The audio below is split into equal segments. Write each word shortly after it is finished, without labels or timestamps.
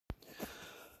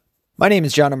My name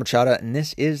is John Machado, and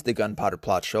this is the Gunpowder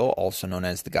Plot Show, also known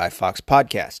as the Guy Fawkes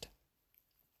Podcast.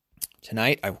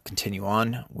 Tonight, I will continue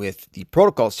on with the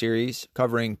protocol series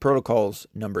covering protocols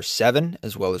number 7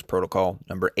 as well as protocol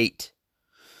number 8.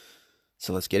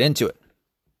 So let's get into it.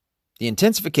 The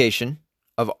intensification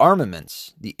of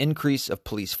armaments, the increase of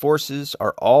police forces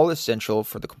are all essential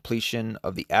for the completion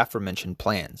of the aforementioned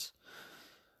plans.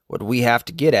 What we have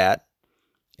to get at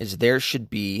is there should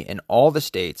be in all the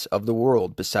states of the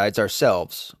world besides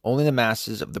ourselves only the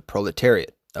masses of the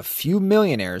proletariat, a few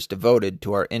millionaires devoted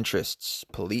to our interests,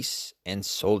 police and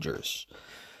soldiers.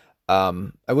 I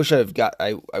wish I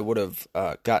would have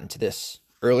gotten to this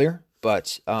earlier,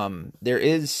 but there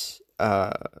is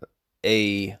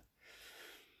a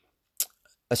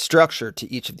structure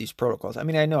to each of these protocols. I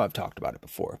mean, I know I've talked about it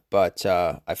before, but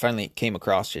I finally came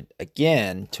across it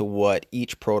again to what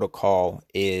each protocol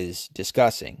is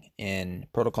discussing. In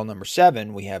protocol number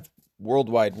 7, we have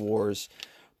worldwide wars.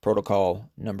 Protocol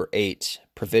number 8,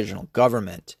 provisional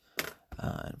government.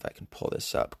 If I can pull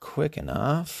this up quick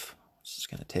enough, this is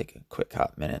going to take a quick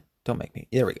hot minute. Don't make me.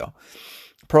 There we go.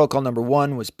 Protocol number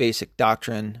 1 was basic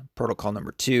doctrine. Protocol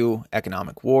number 2,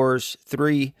 economic wars.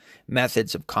 3,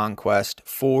 methods of conquest.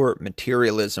 4,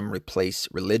 materialism replace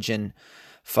religion.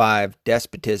 5,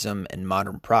 despotism and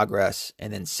modern progress.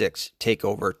 And then 6,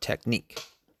 takeover technique.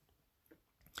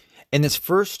 In this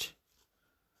first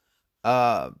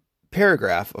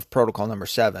paragraph of protocol number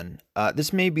 7,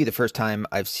 this may be the first time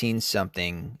I've seen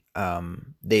something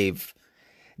they've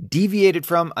deviated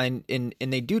from, and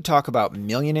they do talk about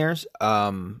millionaires,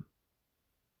 but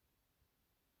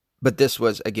this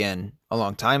was again a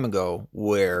long time ago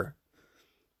where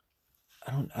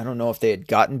I don't know if they had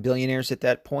gotten billionaires at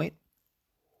that point.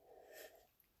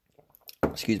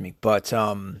 Excuse me, but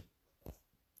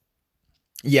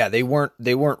yeah, they weren't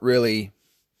really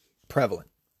prevalent.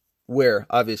 Where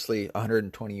obviously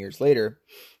 120 years later,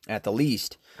 at the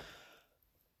least,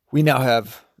 we now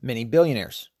have many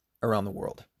billionaires around the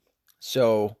world.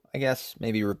 So I guess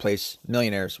maybe replace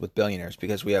millionaires with billionaires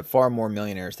because we have far more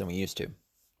millionaires than we used to,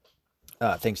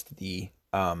 thanks to the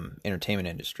entertainment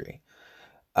industry.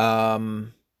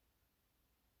 Along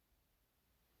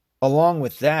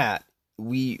with that,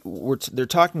 they're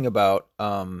talking about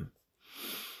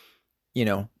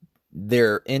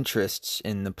their interests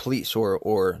in the police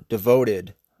or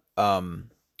devotion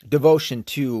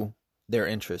to their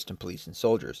interest in police and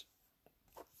soldiers.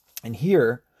 And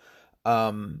here,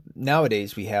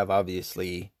 nowadays we have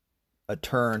obviously a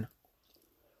turn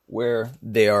where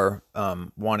they are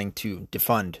wanting to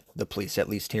defund the police, at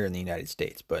least here in the United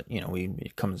States. But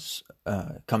it comes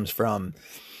from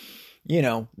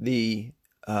the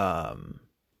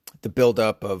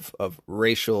buildup of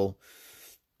racial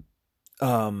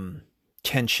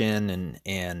tension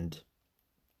and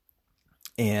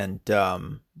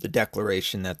the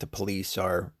declaration that the police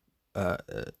are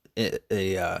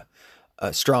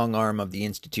a strong arm of the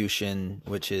institution,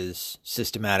 which is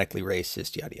systematically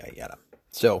racist, yada, yada, yada.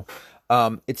 So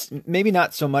it's maybe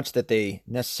not so much that they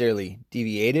necessarily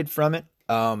deviated from it,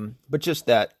 but just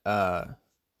that,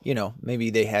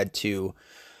 maybe they had to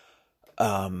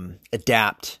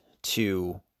adapt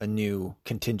to a new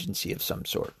contingency of some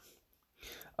sort.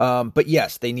 But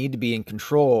yes, they need to be in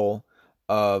control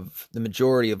of the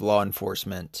majority of law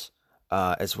enforcement,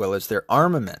 as well as their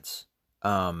armaments,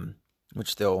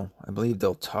 which I believe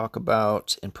they'll talk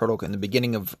about in the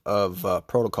beginning of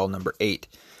protocol number 8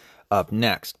 up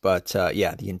next. But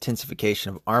the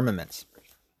intensification of armaments.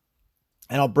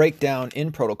 And I'll break down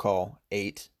in protocol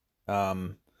 8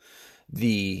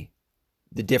 the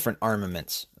different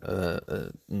armaments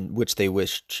in which they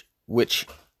wish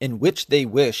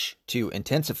to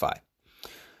intensify.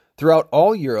 Throughout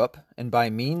all Europe, and by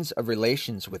means of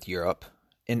relations with Europe,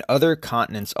 in other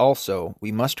continents also,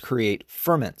 we must create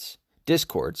ferments,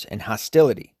 discords, and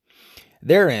hostility.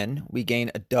 Therein, we gain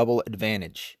a double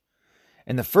advantage.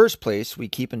 In the first place, we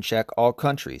keep in check all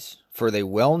countries, for they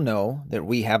well know that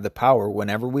we have the power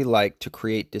whenever we like to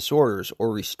create disorders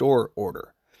or restore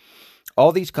order.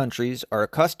 All these countries are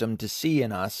accustomed to see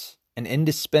in us an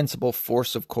indispensable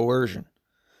force of coercion.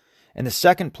 In the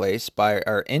second place, by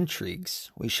our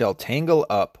intrigues, we shall tangle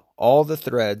up all the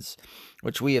threads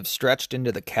which we have stretched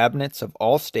into the cabinets of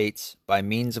all states by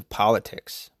means of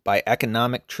politics, by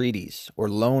economic treaties or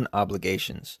loan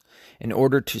obligations. In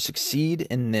order to succeed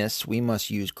in this, we must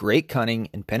use great cunning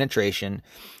and penetration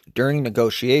during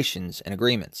negotiations and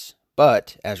agreements.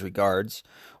 But, as regards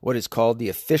what is called the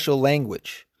official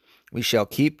language, we shall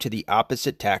keep to the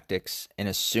opposite tactics and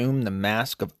assume the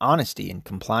mask of honesty and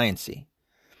compliancy.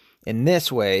 In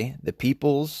this way, the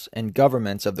peoples and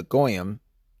governments of the Goyim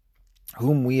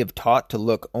whom we have taught to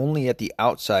look only at the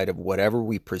outside of whatever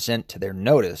we present to their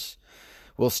notice,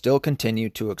 will still continue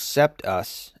to accept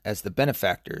us as the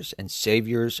benefactors and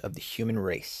saviors of the human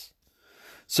race.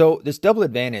 So this double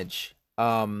advantage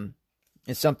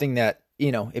is something that,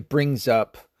 it brings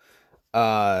up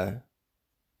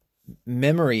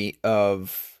memory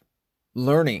of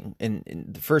learning and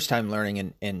the first time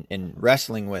learning and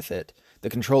wrestling with it, the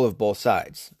control of both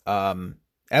sides.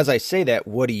 As I say that,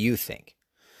 what do you think?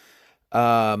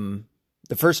 The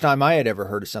first time I had ever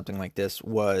heard of something like this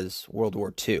was World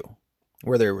War II,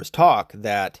 where there was talk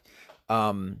that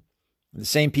the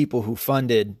same people who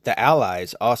funded the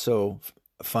Allies also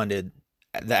funded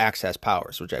the Axis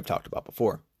powers, which I've talked about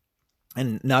before,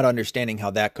 and not understanding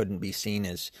how that couldn't be seen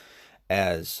as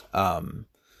what's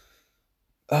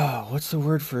the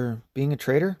word for being a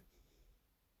traitor?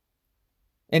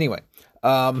 Anyway,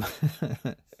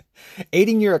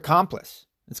 aiding your accomplice.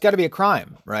 It's got to be a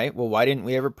crime, right? Well, why didn't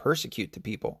we ever prosecute the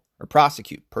people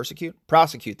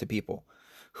the people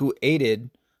who aided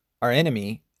our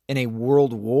enemy in a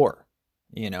world war,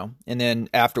 And then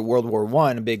after World War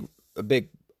I, a big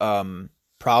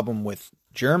problem with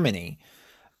Germany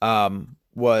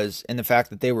was in the fact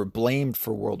that they were blamed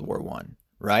for World War I,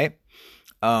 right?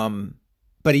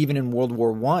 But even in World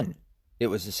War I, it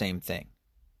was the same thing.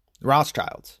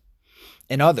 Rothschilds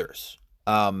and others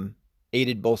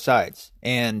aided both sides,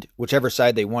 and whichever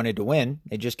side they wanted to win,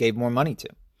 they just gave more money to.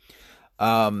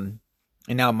 And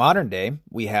now modern day,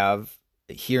 we have,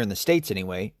 here in the States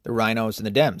anyway, the rhinos and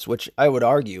the Dems, which I would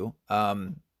argue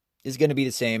is going to be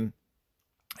the same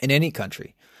in any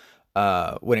country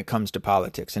when it comes to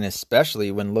politics, and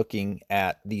especially when looking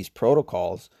at these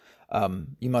protocols.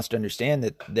 You must understand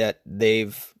that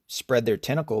they've spread their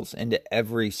tentacles into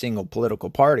every single political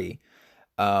party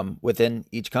within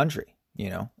each country.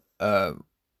 The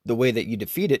way that you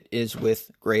defeat it is with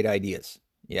great ideas.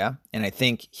 Yeah. And I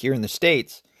think here in the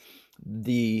States,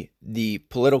 the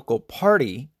political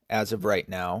party as of right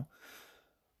now,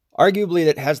 arguably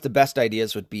that has the best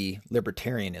ideas would be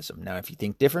libertarianism. Now, if you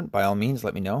think different, by all means,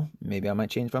 let me know. Maybe I might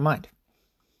change my mind.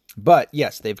 But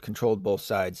yes, they've controlled both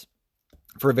sides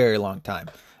for a very long time.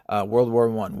 World War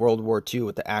I, World War II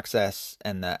with the Axis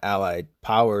and the Allied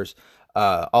powers,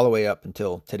 all the way up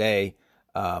until today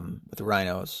with the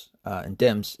rhinos and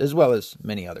Dems, as well as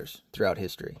many others throughout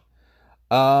history.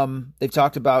 They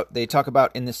talk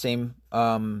about in the same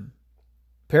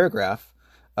paragraph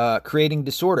creating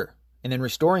disorder and then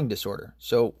restoring disorder.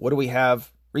 So what do we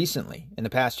have recently in the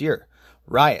past year?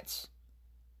 Riots,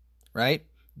 right?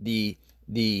 The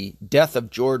death of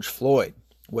George Floyd,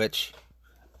 which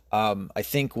I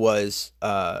think was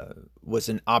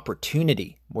an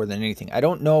opportunity more than anything. I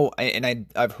don't know, and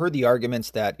I've heard the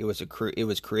arguments that it was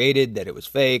created, that it was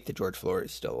fake, that George Floyd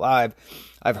is still alive.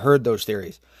 I've heard those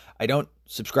theories. I don't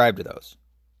subscribe to those.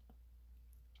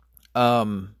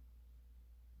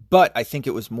 But I think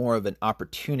it was more of an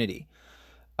opportunity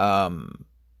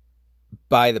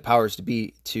by the powers to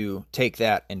be to take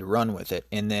that and run with it,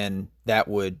 and then that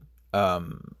would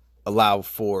allow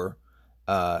for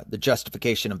the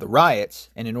justification of the riots.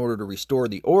 And in order to restore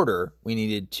the order, we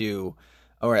needed to,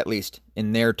 or at least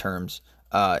in their terms,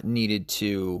 needed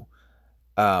to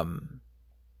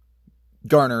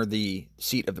garner the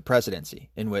seat of the presidency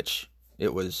in which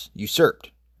it was usurped,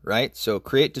 right? So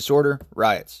create disorder,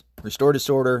 riots. Restore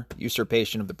disorder,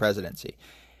 usurpation of the presidency,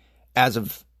 as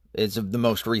of the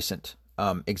most recent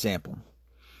example.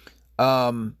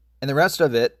 And the rest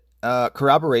of it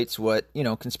corroborates what,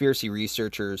 conspiracy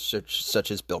researchers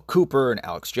such as Bill Cooper and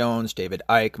Alex Jones, David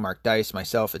Icke, Mark Dice,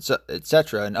 myself,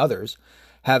 etc., and others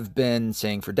have been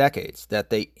saying for decades,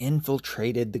 that they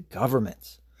infiltrated the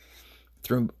governments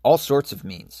through all sorts of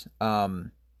means.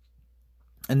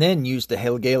 And then used the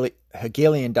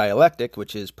Hegelian dialectic,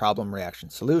 which is problem,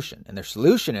 reaction, solution. And their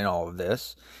solution in all of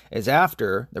this is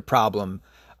after the problem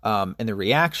and the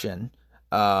reaction,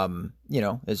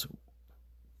 is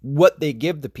what they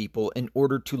give the people in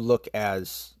order to look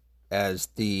as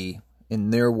the, in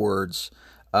their words,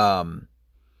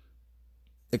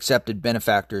 accepted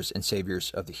benefactors and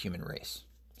saviors of the human race.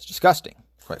 It's disgusting,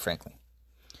 quite frankly.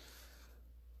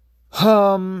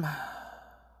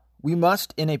 We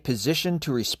must, in a position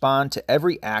to respond to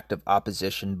every act of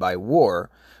opposition by war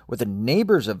with the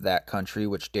neighbors of that country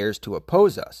which dares to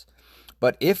oppose us.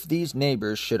 But if these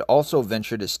neighbors should also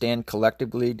venture to stand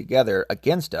collectively together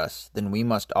against us, then we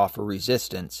must offer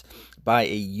resistance by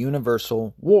a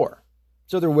universal war.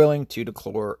 So they're willing to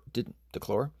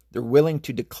they're willing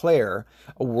to declare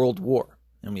a world war.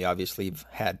 And we obviously have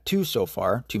had two so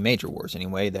far, two major wars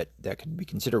anyway, that could be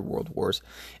considered world wars,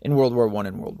 in World War I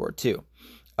and World War II.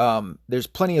 There's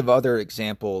plenty of other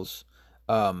examples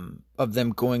of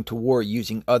them going to war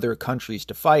using other countries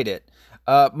to fight it.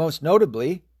 Most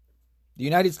notably, the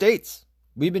United States.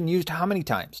 We've been used how many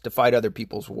times to fight other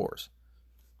people's wars?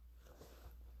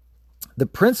 The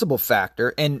principal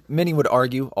factor, and many would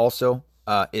argue also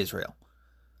Israel,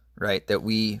 right? That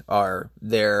we are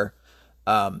there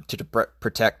to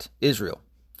protect Israel.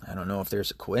 I don't know if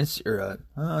there's a coincidence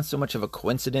or so much of a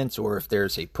coincidence, or if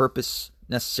there's a purpose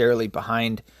necessarily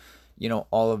behind,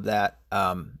 all of that.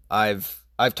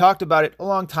 I've talked about it a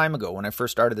long time ago when I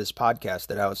first started this podcast,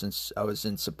 that I was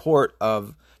in support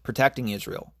of protecting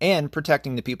Israel and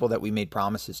protecting the people that we made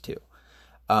promises to.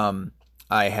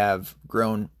 I have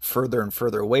grown further and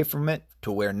further away from it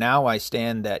to where now I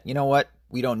stand that, you know what,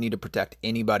 we don't need to protect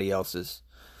anybody else's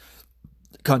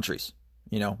countries.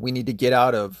 We need to get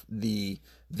out of the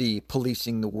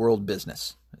policing the world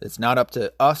business. It's not up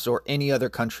to us or any other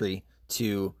country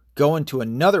to go into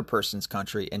another person's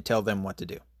country and tell them what to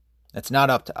do. That's not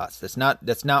up to us. That's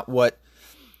not what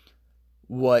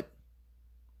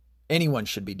anyone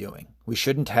should be doing. We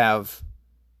shouldn't have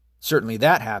certainly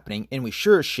that happening, and we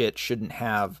sure as shit shouldn't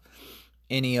have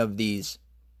any of these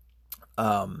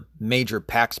major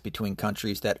pacts between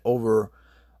countries that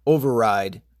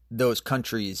override those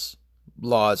countries'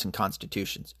 laws and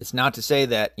constitutions. It's not to say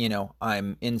that,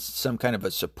 I'm in some kind of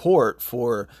a support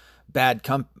for bad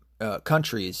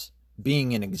countries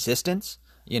being in existence,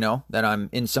 that I'm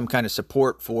in some kind of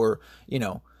support for,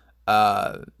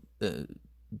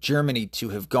 Germany to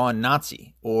have gone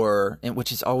Nazi,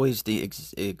 which is always the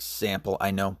example,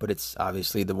 I know, but it's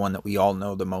obviously the one that we all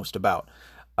know the most about.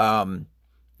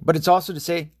 But it's also to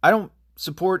say, I don't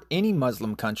support any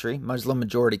Muslim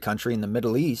majority country in the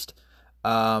Middle East,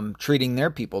 treating their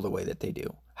people the way that they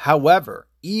do. However,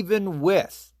 even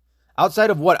with,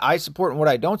 outside of what I support and what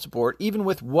I don't support, even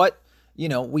with what,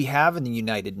 we have in the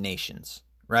United Nations,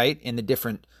 right? In the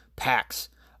different pacts,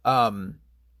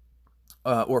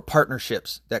 or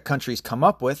partnerships that countries come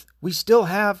up with, we still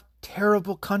have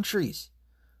terrible countries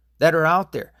that are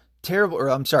out there.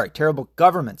 Terrible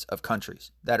governments of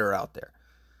countries that are out there.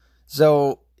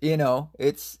 So,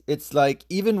 it's like,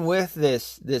 even with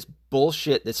this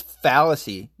bullshit, this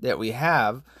fallacy that we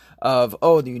have of,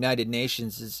 the United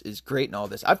Nations is great and all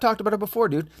this. I've talked about it before,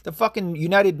 dude. The fucking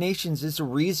United Nations is the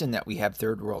reason that we have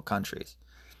third world countries.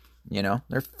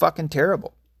 They're fucking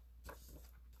terrible.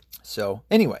 So,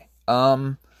 anyway.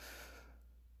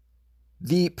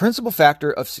 The principal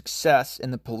factor of success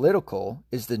in the political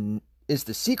is the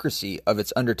secrecy of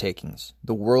its undertakings.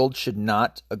 The world should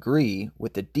not agree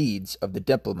with the deeds of the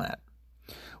diplomat.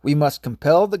 We must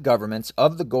compel the governments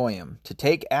of the Goyim to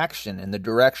take action in the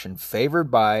direction favored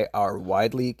by our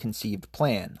widely conceived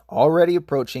plan, already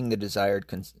approaching the desired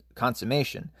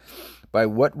consummation, by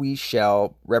what we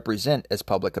shall represent as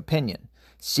public opinion,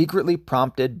 secretly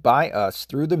prompted by us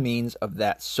through the means of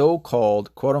that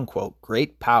so-called, quote-unquote,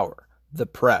 great power, the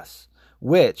press,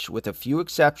 which, with a few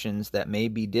exceptions that may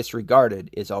be disregarded,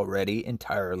 is already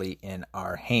entirely in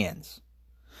our hands.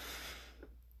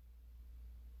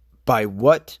 By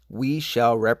what we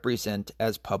shall represent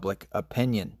as public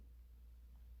opinion.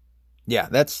 Yeah,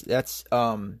 that's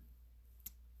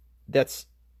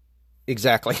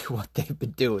exactly what they've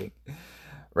been doing.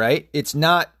 Right? It's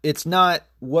not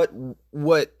what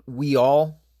we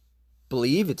all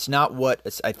believe. It's not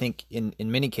what, I think in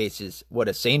many cases, what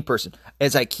a sane person,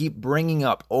 as I keep bringing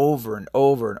up over and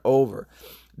over and over,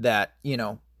 that,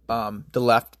 the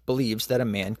left believes that a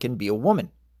man can be a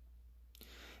woman.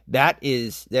 That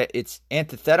it's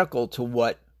antithetical to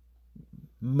what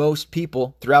most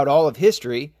people throughout all of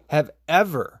history have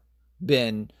ever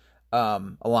been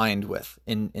aligned with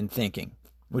in thinking,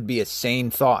 would be a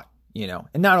sane thought.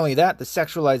 And not only that, the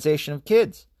sexualization of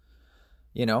kids,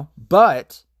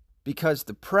 but because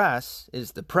the press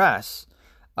is the press,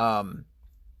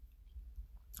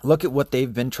 look at what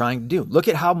they've been trying to do. Look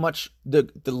at how much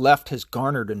the left has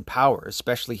garnered in power,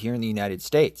 especially here in the United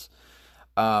States.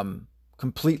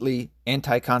 Completely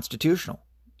anti-constitutional,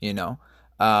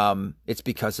 it's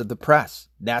because of the press.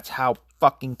 That's how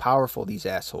fucking powerful these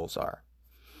assholes are.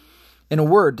 In a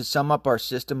word, to sum up our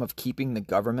system of keeping the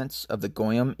governments of the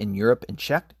Goyim in Europe in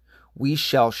check, we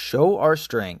shall show our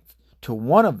strength to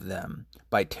one of them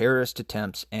by terrorist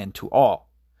attempts and to all.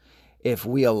 If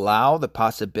we allow the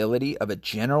possibility of a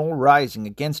general rising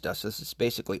against us, this is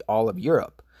basically all of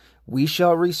Europe, we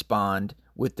shall respond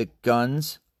with the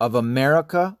guns of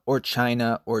America or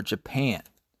China or Japan.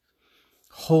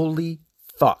 Holy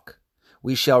fuck.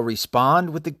 We shall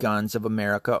respond with the guns of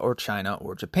America or China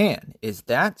or Japan. Is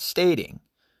that stating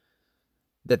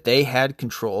that they had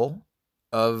control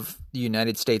of the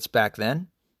United States back then?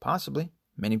 Possibly.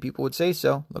 Many people would say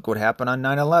so. Look what happened on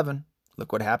 9/11.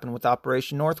 Look what happened with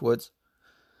Operation Northwoods.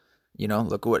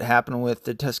 Look at what happened with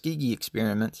the Tuskegee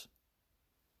experiments.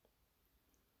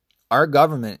 Our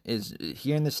government is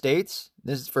here in the States.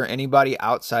 This is for anybody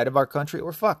outside of our country,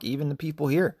 or even the people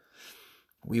here.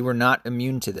 We were not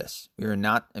immune to this. We were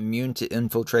not immune to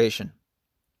infiltration.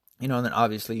 And then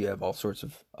obviously you have all sorts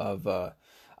of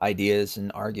ideas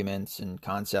and arguments and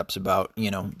concepts about,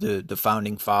 the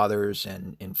founding fathers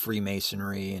and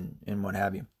Freemasonry and what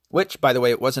have you. Which, by the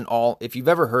way, it wasn't all. If you've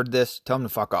ever heard this, tell them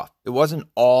to fuck off. It wasn't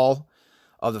all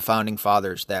of the founding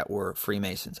fathers that were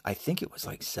Freemasons. I think it was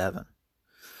like 7.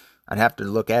 I'd have to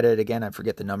look at it again. I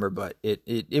forget the number, but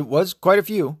it was quite a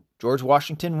few. George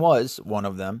Washington was one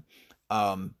of them,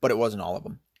 but it wasn't all of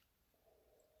them.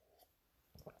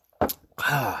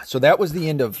 So that was the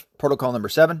end of protocol number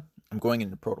 7. I'm going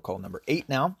into protocol number 8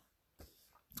 now.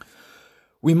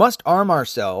 We must arm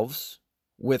ourselves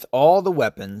with all the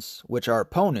weapons which our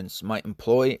opponents might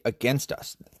employ against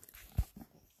us.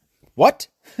 What?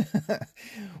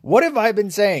 What have I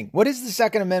been saying? What is the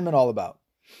Second Amendment all about?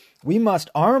 We must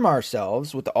arm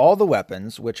ourselves with all the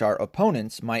weapons which our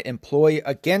opponents might employ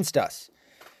against us.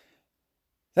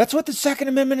 That's what the Second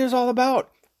Amendment is all about.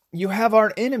 You have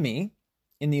our enemy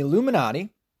in the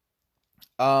Illuminati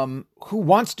who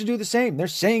wants to do the same. They're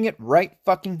saying it right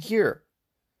fucking here.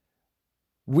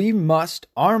 We must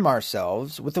arm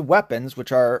ourselves with the weapons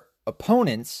which our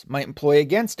opponents might employ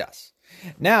against us.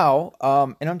 Now,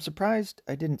 and I'm surprised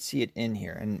I didn't see it in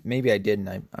here, and maybe I did,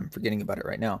 and I'm forgetting about it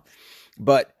right now.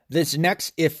 But this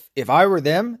next, if I were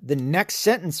them, the next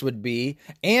sentence would be,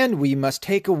 and we must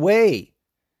take away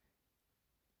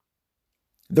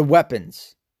the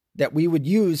weapons that we would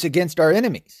use against our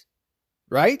enemies,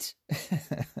 right?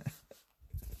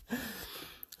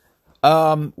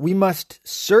 We must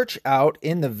search out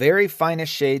in the very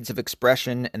finest shades of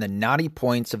expression and the knotty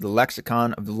points of the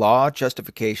lexicon of the law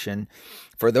justification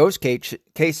for those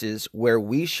cases where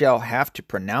we shall have to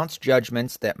pronounce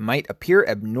judgments that might appear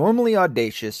abnormally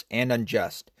audacious and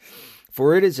unjust.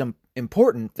 For it is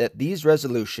important that these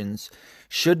resolutions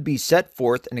should be set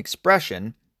forth in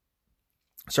expressions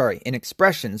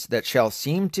that shall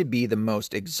seem to be the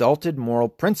most exalted moral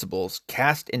principles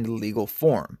cast into legal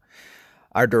form.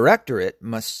 Our directorate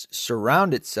must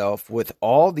surround itself with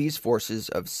all these forces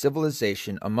of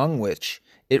civilization among which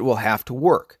it will have to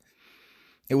work.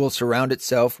 It will surround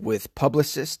itself with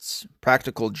publicists,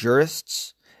 practical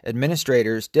jurists,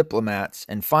 administrators, diplomats,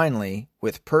 and finally,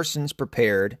 with persons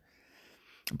prepared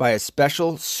by a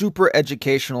special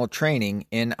super-educational training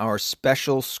in our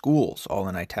special schools, all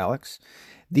in italics.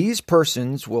 These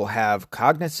persons will have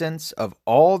cognizance of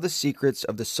all the secrets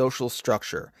of the social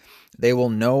structure. They will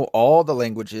know all the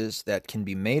languages that can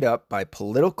be made up by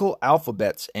political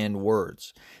alphabets and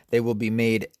words. They will be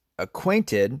made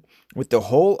acquainted with the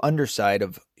whole underside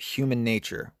of human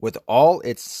nature, with all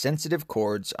its sensitive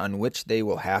chords on which they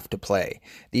will have to play.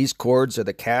 These chords are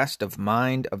the cast of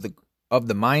mind of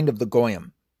the mind of the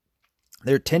Goyim.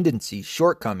 Their tendencies,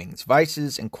 shortcomings,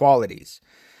 vices, and qualities,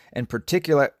 and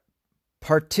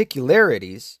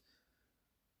particularities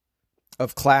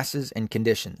of classes and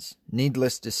conditions.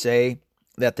 Needless to say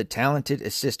that the talented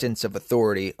assistants of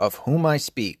authority of whom I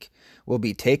speak will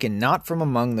be taken not from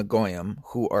among the Goyim,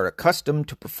 who are accustomed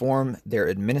to perform their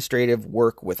administrative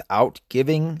work without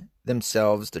giving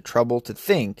themselves the trouble to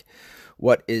think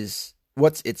what's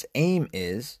its aim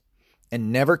is,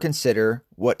 and never consider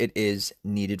what it is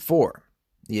needed for.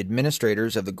 The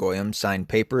administrators of the Goyim sign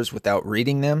papers without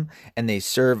reading them, and they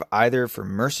serve either for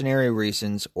mercenary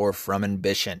reasons or from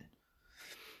ambition.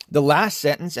 The last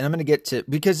sentence, and I'm going to get to,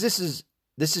 because this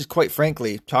is quite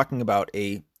frankly talking about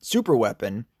a super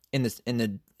weapon in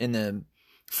the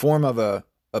form of a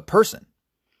person,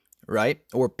 right?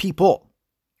 Or people,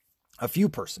 a few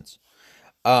persons.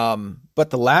 But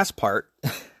the last part,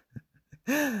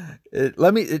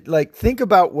 think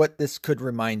about what this could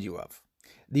remind you of.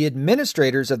 The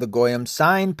administrators of the Goyim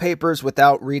sign papers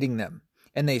without reading them,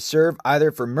 and they serve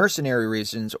either for mercenary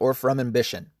reasons or from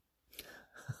ambition.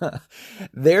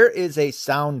 There is a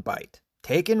soundbite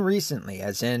taken recently,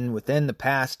 as in within the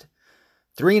past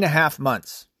 3.5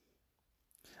 months,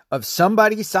 of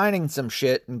somebody signing some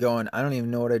shit and going, I don't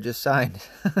even know what I just signed.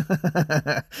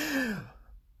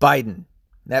 Biden,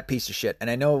 that piece of shit. And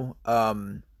I know,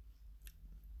 oh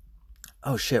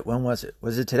shit, when was it?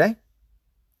 Was it today?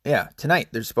 Yeah, tonight.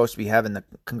 They're supposed to be having the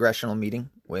congressional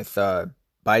meeting with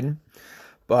Biden.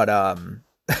 But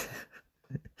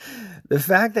the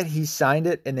fact that he signed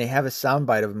it and they have a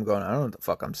soundbite of him going, I don't know what the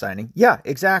fuck I'm signing. Yeah,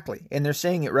 exactly. And they're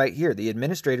saying it right here. The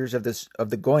administrators of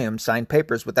the Goyim signed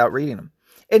papers without reading them.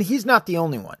 And he's not the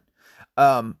only one.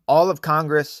 All of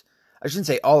Congress, I shouldn't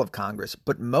say all of Congress,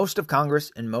 but most of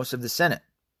Congress and most of the Senate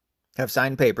have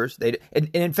signed papers. And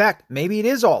in fact, maybe it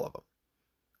is all of them.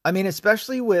 I mean,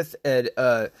 especially with,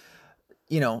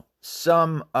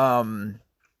 some,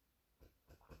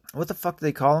 what the fuck do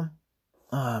they call them?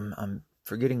 I'm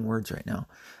forgetting words right now.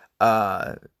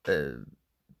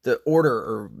 The order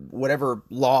or whatever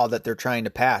law that they're trying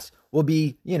to pass will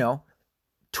be,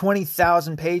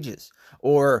 20,000 pages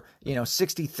or,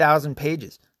 60,000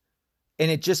 pages. And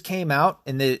it just came out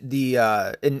in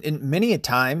in many a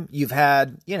time you've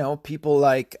had, people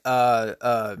like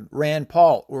Rand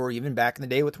Paul, or even back in the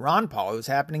day with Ron Paul, it was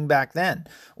happening back then,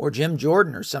 or Jim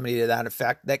Jordan or somebody to that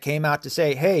effect that came out to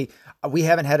say, hey, we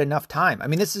haven't had enough time. I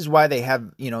mean, this is why they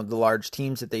have, the large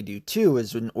teams that they do too,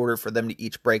 is in order for them to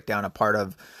each break down a part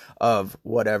of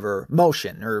whatever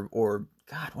motion or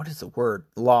God, what is the word?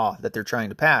 Law that they're trying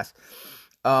to pass.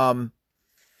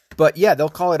 But yeah, they'll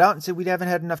call it out and say we haven't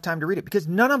had enough time to read it, because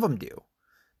none of them do,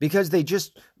 because they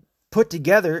just put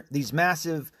together these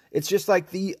massive. It's just like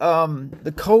the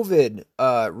COVID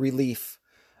relief.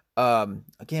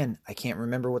 Again, I can't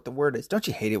remember what the word is. Don't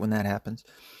you hate it when that happens?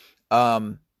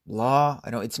 Law. I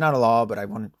know it's not a law, but I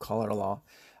want to call it a law.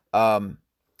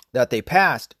 That they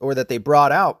passed or that they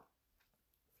brought out.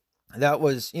 That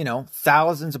was,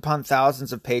 thousands upon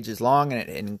thousands of pages long, and it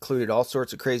included all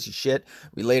sorts of crazy shit.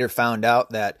 We later found out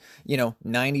that,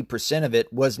 90% of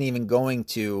it wasn't even going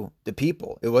to the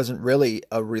people. It wasn't really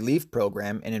a relief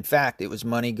program. And in fact, it was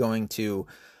money going to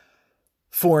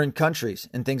foreign countries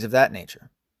and things of that nature,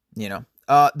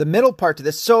 The middle part to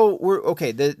this, so we're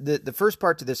okay. The first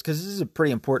part to this, because this is a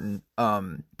pretty important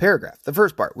paragraph. The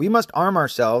first part: we must arm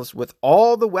ourselves with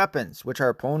all the weapons which our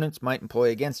opponents might employ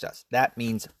against us. That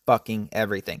means fucking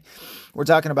everything. We're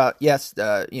talking about, yes,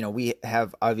 we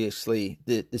have obviously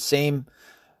the same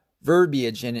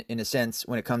verbiage in a sense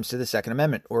when it comes to the Second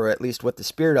Amendment, or at least what the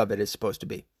spirit of it is supposed to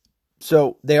be.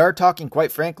 So they are talking,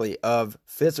 quite frankly, of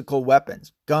physical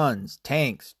weapons, guns,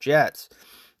 tanks, jets.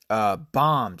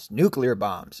 Bombs, nuclear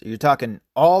bombs. You're talking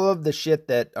all of the shit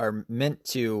that are meant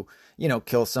to,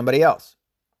 kill somebody else.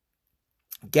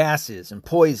 Gases and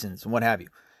poisons and what have you.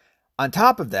 On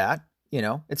top of that,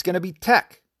 it's going to be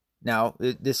tech. Now,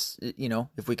 this,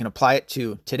 if we can apply it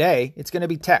to today, it's going to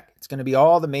be tech. It's going to be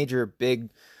all the major big,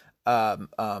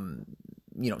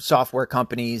 software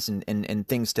companies and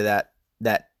things to that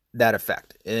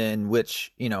effect, in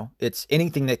which, it's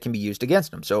anything that can be used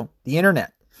against them. So the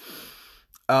internet.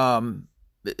 And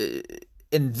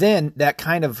then that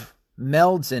kind of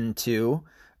melds into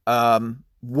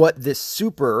what this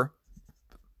super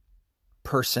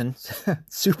person,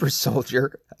 super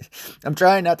soldier, I'm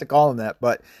trying not to call him that,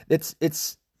 but it's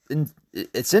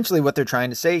essentially what they're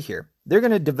trying to say here. They're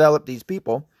going to develop these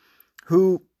people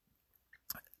who,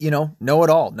 know it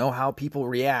all, know how people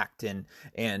react and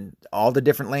all the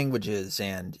different languages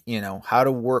and, how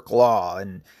to work law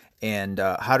and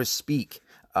how to speak.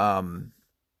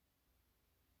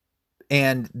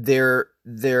 And they're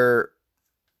going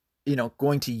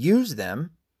to use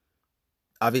them,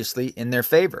 obviously, in their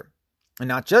favor. And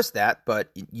not just that, but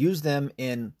use them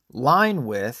in line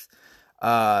with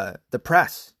the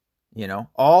press,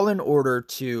 all in order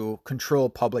to control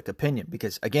public opinion.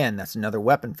 Because, again, that's another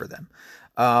weapon for them.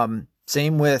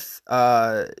 Same with,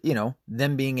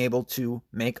 them being able to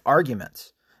make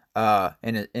arguments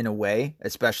in a way,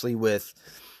 especially with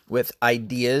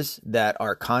ideas that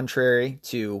are contrary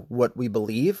to what we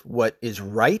believe, what is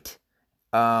right.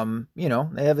 They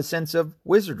have a sense of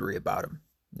wizardry about them.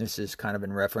 This is kind of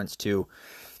in reference to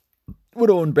what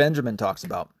Owen Benjamin talks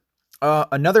about.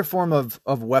 Another form of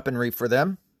weaponry for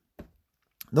them,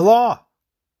 the law.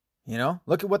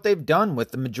 Look at what they've done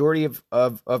with the majority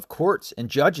of courts and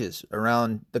judges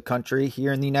around the country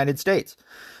here in the United States.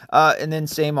 And then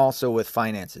same also with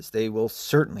finances. They will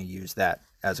certainly use that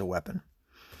as a weapon.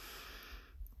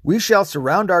 We shall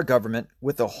surround our government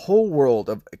with a whole world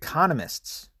of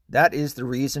economists. That is the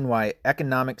reason why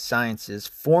economic sciences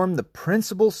form the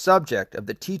principal subject of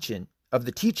the teaching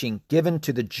given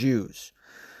to the Jews.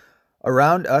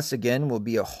 Around us again will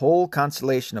be a whole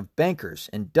constellation of bankers,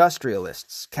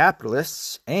 industrialists,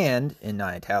 capitalists, and, in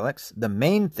italics, the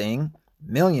main thing,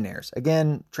 millionaires.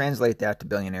 Again, translate that to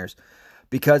billionaires.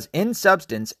 Because in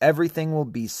substance, everything will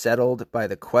be settled by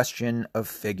the question of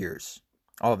figures.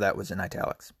 All of that was in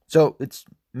italics. So it's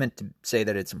meant to say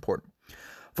that it's important.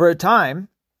 For a time,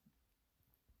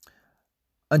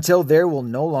 until there will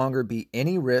no longer be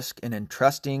any risk in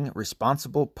entrusting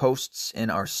responsible posts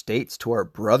in our states to our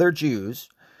brother Jews,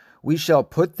 we shall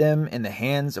put them in the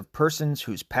hands of persons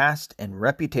whose past and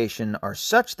reputation are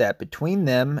such that between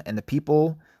them and the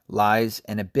people lies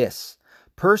an abyss.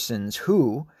 Persons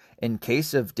who, in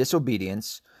case of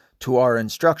disobedience to our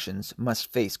instructions,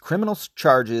 must face criminal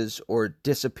charges or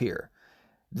disappear.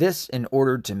 This in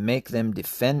order to make them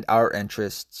defend our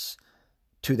interests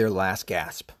to their last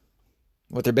gasp.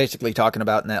 What they're basically talking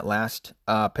about in that last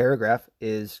paragraph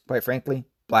is, quite frankly,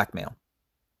 blackmail.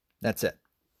 That's it.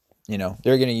 You know,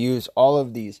 they're going to use all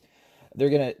of these. They're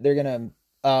going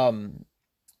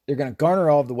to garner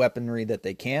all of the weaponry that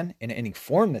they can in any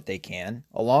form that they can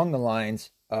along the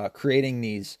lines, creating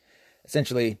these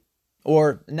essentially,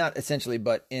 or not essentially,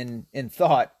 but in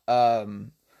thought,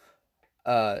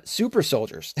 super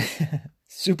soldiers,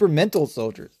 super mental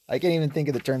soldiers. I can't even think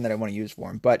of the term that I want to use for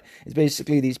them, but it's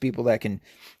basically these people that can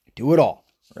do it all,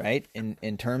 right?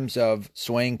 In terms of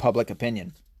swaying public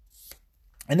opinion.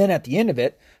 And then at the end of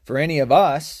it, for any of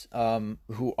us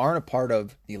who aren't a part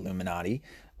of the Illuminati,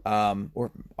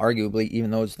 or arguably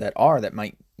even those that are, that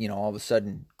might, all of a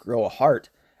sudden grow a heart,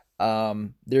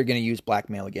 they're going to use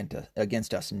blackmail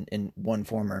against us in one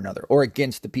form or another, or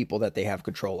against the people that they have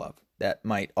control of, that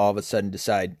might all of a sudden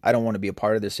decide, I don't want to be a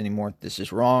part of this anymore. This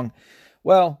is wrong.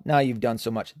 Well, now you've done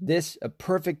so much. A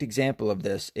perfect example of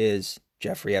this is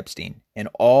Jeffrey Epstein and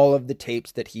all of the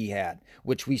tapes that he had,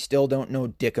 which we still don't know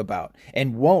dick about,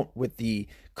 and won't with the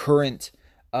current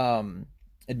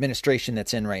administration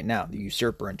that's in right now, the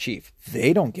usurper in chief.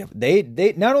 They don't give, they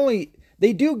not only,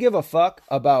 they do give a fuck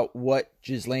about what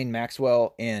Ghislaine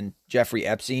Maxwell and Jeffrey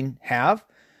Epstein have,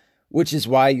 which is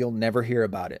why you'll never hear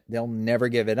about it. They'll never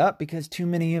give it up because too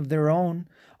many of their own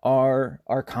are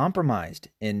compromised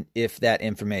if that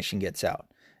information gets out.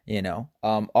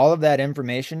 All of that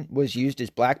information was used as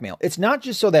blackmail. It's not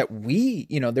just so that we,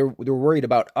 they're worried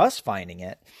about us finding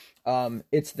it.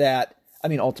 It's that,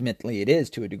 ultimately it is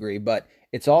to a degree, but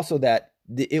it's also that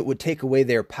it would take away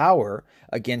their power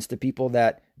against the people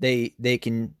that they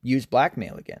can use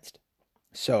blackmail against.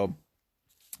 So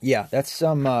yeah, that's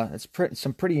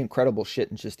some pretty incredible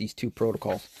shit in just these two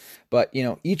protocols. But,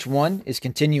 each one is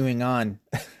continuing on,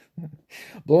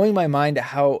 blowing my mind at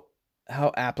how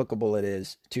applicable it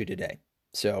is to today.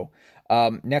 So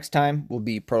next time will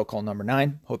be protocol number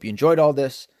 9. Hope you enjoyed all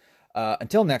this.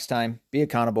 Until next time, be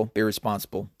accountable, be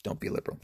responsible, don't be liberal.